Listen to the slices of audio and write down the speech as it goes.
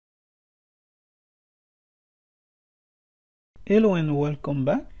Hello and welcome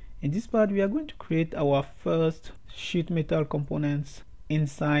back. In this part we are going to create our first sheet metal components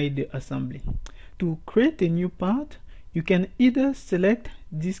inside the assembly. To create a new part, you can either select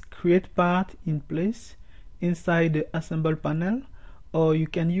this create part in place inside the assemble panel, or you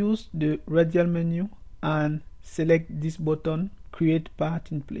can use the radial menu and select this button create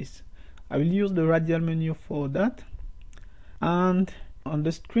part in place. I will use the radial menu for that, and on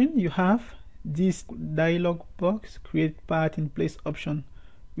the screen you have this dialog box create part in place option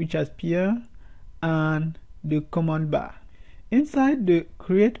which appears, and the command bar. Inside the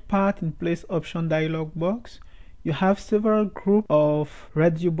create part in place option dialog box, you have several groups of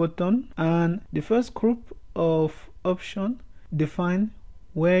radio button, and the first group of option define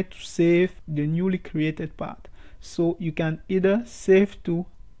where to save the newly created part. So you can either save to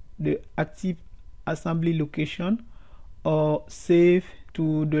the active assembly location or save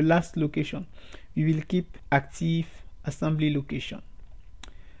to the last location. We will keep active assembly location.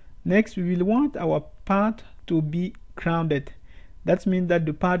 Next, we will want our part to be grounded. That means that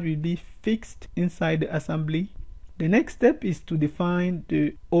the part will be fixed inside the assembly. The next step is to define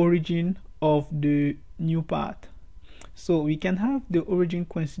the origin of the new part. So we can have the origin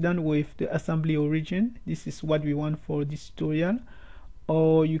coincident with the assembly origin. This is what we want for this tutorial.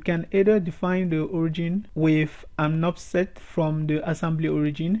 Or you can either define the origin with an offset from the assembly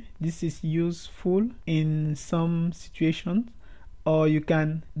origin. This is useful in some situations. Or you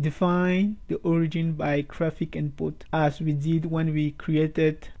can define the origin by graphic input, as we did when we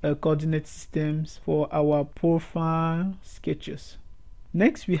created coordinate systems for our profile sketches.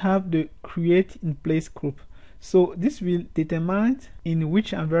 Next, we have the create in place group. So this will determine in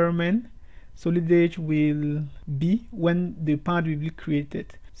which environment solid edge will be when the part will be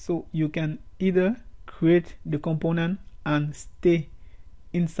created. So you can either create the component and stay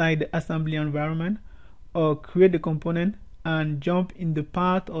inside the assembly environment, or create the component and jump in the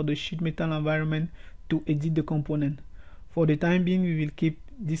part or the sheet metal environment to edit the component. For the time being, we will keep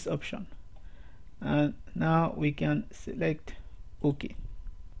this option. And now we can select OK.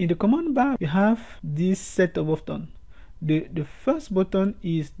 In the command bar, we have this set of buttons. The first button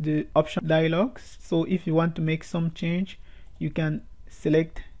is the option dialogs. So if you want to make some change, you can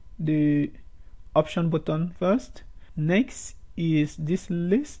select the option button first. Next is this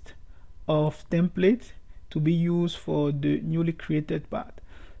list of templates to be used for the newly created part.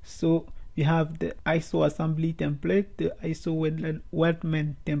 So we have the ISO assembly template, the ISO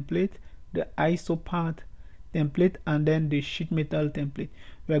weldment template, the ISO part template, and then the sheet metal template.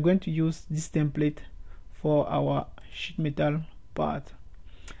 We are going to use this template for our sheet metal part.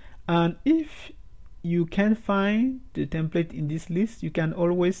 And if you can find the template in this list, you can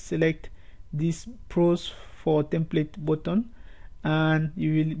always select this browse for template button, and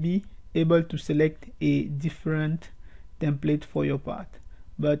you will be able to select a different template for your part.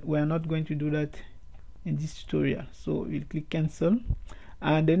 But we are not going to do that in this tutorial, so we'll click cancel.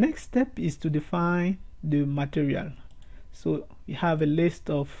 And the next step is to define the material. So we have a list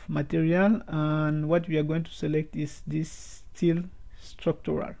of material, and what we are going to select is this steel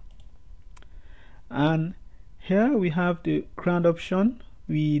structural. And here we have the ground option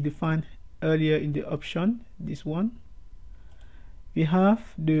we defined earlier in the option, this one. We have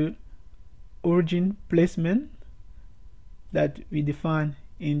the origin placement that we define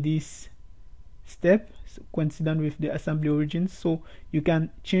in this step, so coincident with the assembly origin. So you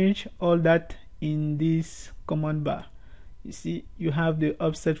can change all that in this command bar. You see, you have the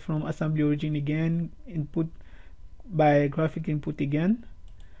offset from assembly origin again, input by graphic input again,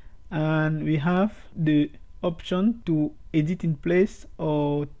 and we have the option to edit in place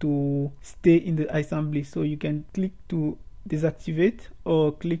or to stay in the assembly. So you can click to deactivate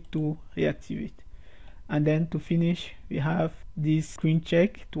or click to reactivate. And then to finish, we have this screen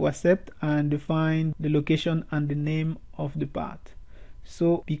check to accept and define the location and the name of the part.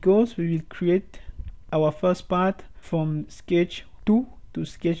 So because we will create our first part from sketch 2 to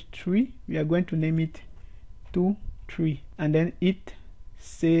sketch 3, we are going to name it 2, 3, and then hit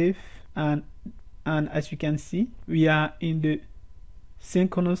save. And as you can see, we are in the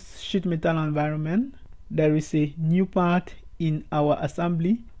synchronous sheet metal environment. There is a new part in our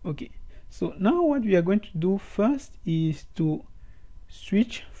assembly. Okay, so now what we are going to do first is to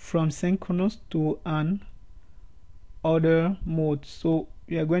switch from synchronous to an other mode. So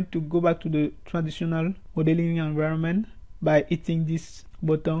we are going to go back to the traditional modeling environment by hitting this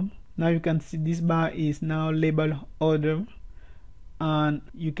button. Now you can see this bar is now labeled order, and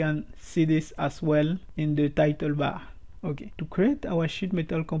you can see this as well in the title bar. Okay, to create our sheet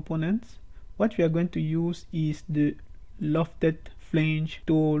metal components, what we are going to use is the lofted flange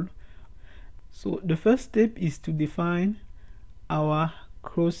tool. So the first step is to define our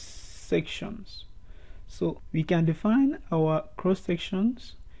cross sections. So we can define our cross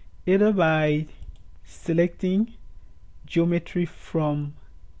sections either by selecting geometry from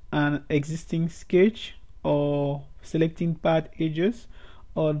an existing sketch, or selecting path edges,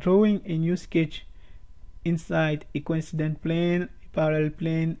 or drawing a new sketch inside a coincident plane, a parallel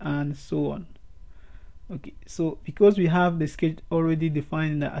plane, and so on. Okay, so because we have the sketch already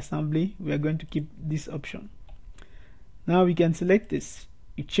defined in the assembly, we are going to keep this option. Now we can select this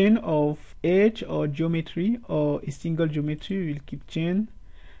a chain of edge or geometry, or a single geometry. We'll keep chain.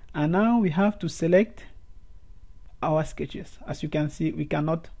 And now we have to select our sketches. As you can see, we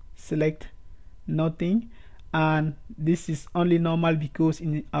cannot select nothing, and this is only normal because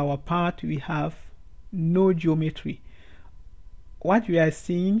in our part we have no geometry. What we are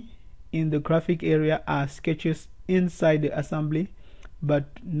seeing in the graphic area are sketches inside the assembly, but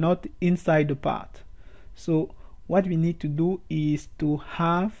not inside the part. So what we need to do is to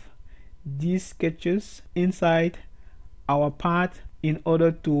have these sketches inside our part in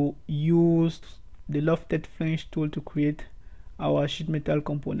order to use the lofted flange tool to create our sheet metal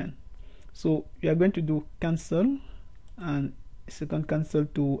component. So we are going to do cancel, and second cancel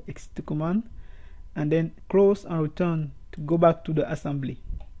to exit the command, and then close and return to go back to the assembly.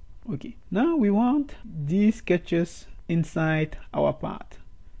 Okay, now we want these sketches inside our part.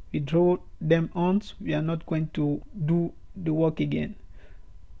 We draw them once, we are not going to do the work again.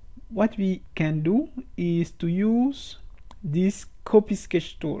 What we can do is to use this copy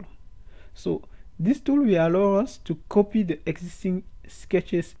sketch tool. So this tool will allow us to copy the existing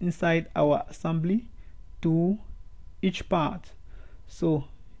sketches inside our assembly to each part. So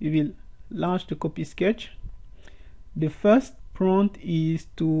we will launch the copy sketch. The first prompt is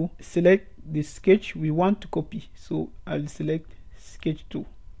to select the sketch we want to copy. So I will select sketch 2.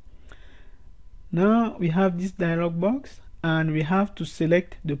 Now we have this dialog box, and we have to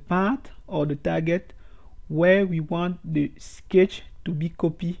select the part or the target where we want the sketch to be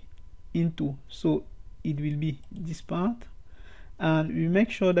copied into. So it will be this part, and we make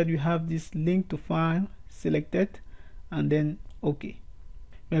sure that you have this link to file selected, and then OK.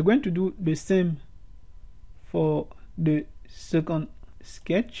 We are going to do the same for the second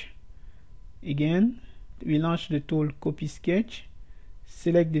sketch. Again, we launch the tool copy sketch,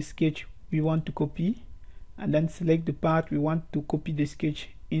 select the sketch we want to copy, and then select the part we want to copy the sketch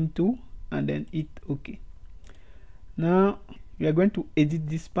into, and then hit OK. Now we are going to edit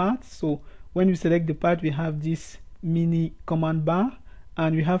this part. So when we select the part, we have this mini command bar,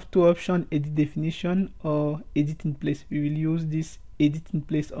 and we have two options: edit definition or edit in place. We will use this edit in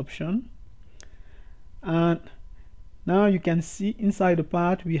place option. And now you can see inside the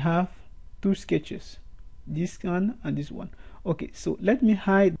part we have two sketches, this one and this one. Okay, so let me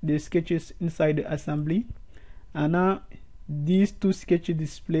hide the sketches inside the assembly, and now these two sketches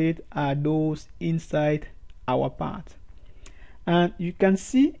displayed are those inside our part. And you can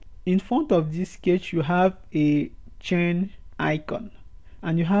see in front of this sketch you have a chain icon,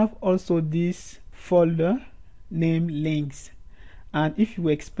 and you have also this folder named links. And if you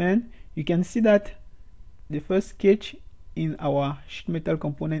expand, you can see that the first sketch in our sheet metal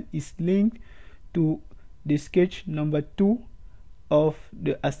component is linked to the sketch number 2 of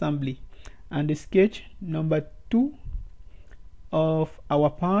the assembly, and the sketch number 2 of our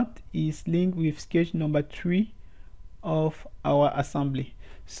part is linked with sketch number 3 of our assembly.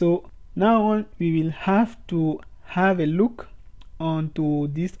 So now on, we will have to have a look onto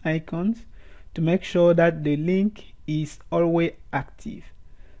these icons to make sure that the link is always active.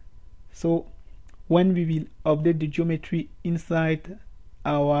 So when we will update the geometry inside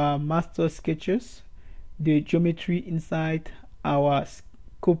our master sketches, the geometry inside our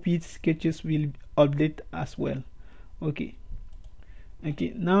copied sketches will update as well. Okay,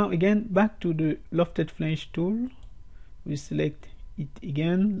 now again back to the lofted flange tool. We select it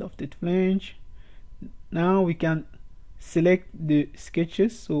again, lofted flange. Now we can select the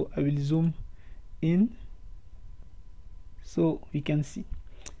sketches, so I will zoom in so we can see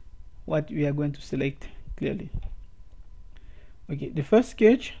what we are going to select clearly. Okay, the first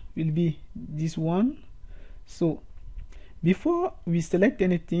sketch will be this one. So before we select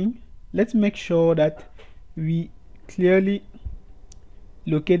anything, let's make sure that we clearly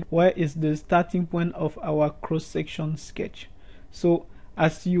locate where is the starting point of our cross-section sketch. So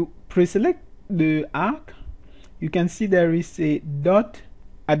as you pre-select the arc, you can see there is a dot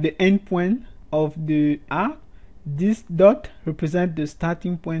at the end point of the arc. This dot represents the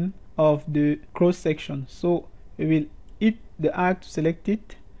starting point of the cross-section. So we will hit the arc to select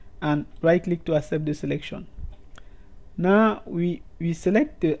it, and right click to accept the selection. Now we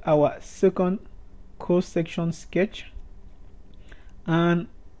select our second cross-section sketch, And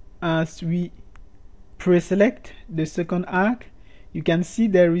as we pre-select the second arc, you can see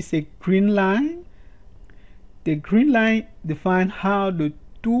there is a green line. The green line defines how the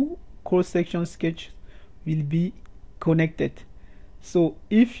two cross-section sketches will be connected. So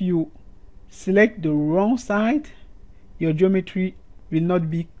if you select the wrong side, your geometry will not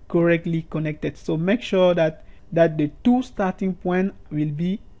be correctly connected. So make sure that the two starting points will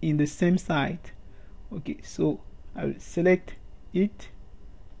be in the same side. Okay, so I will select it,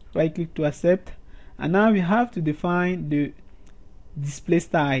 right click to accept, and now we have to define the display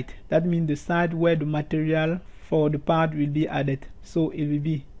side. That means the side where the material for the part will be added. So it will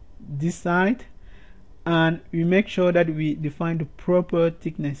be this side, and we make sure that we define the proper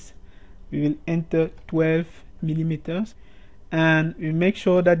thickness. We will enter 12 millimeters, and we make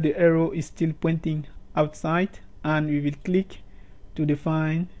sure that the arrow is still pointing outside, and we will click to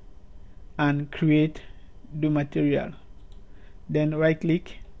define and create the material. Then right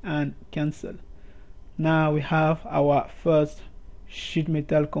click and cancel. Now we have our first sheet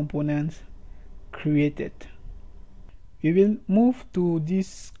metal components created. We will move to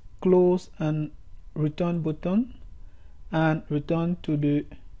this close and return button and return to the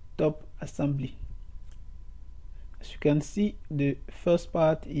top assembly. As you can see, the first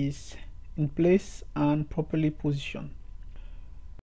part is in place and properly positioned.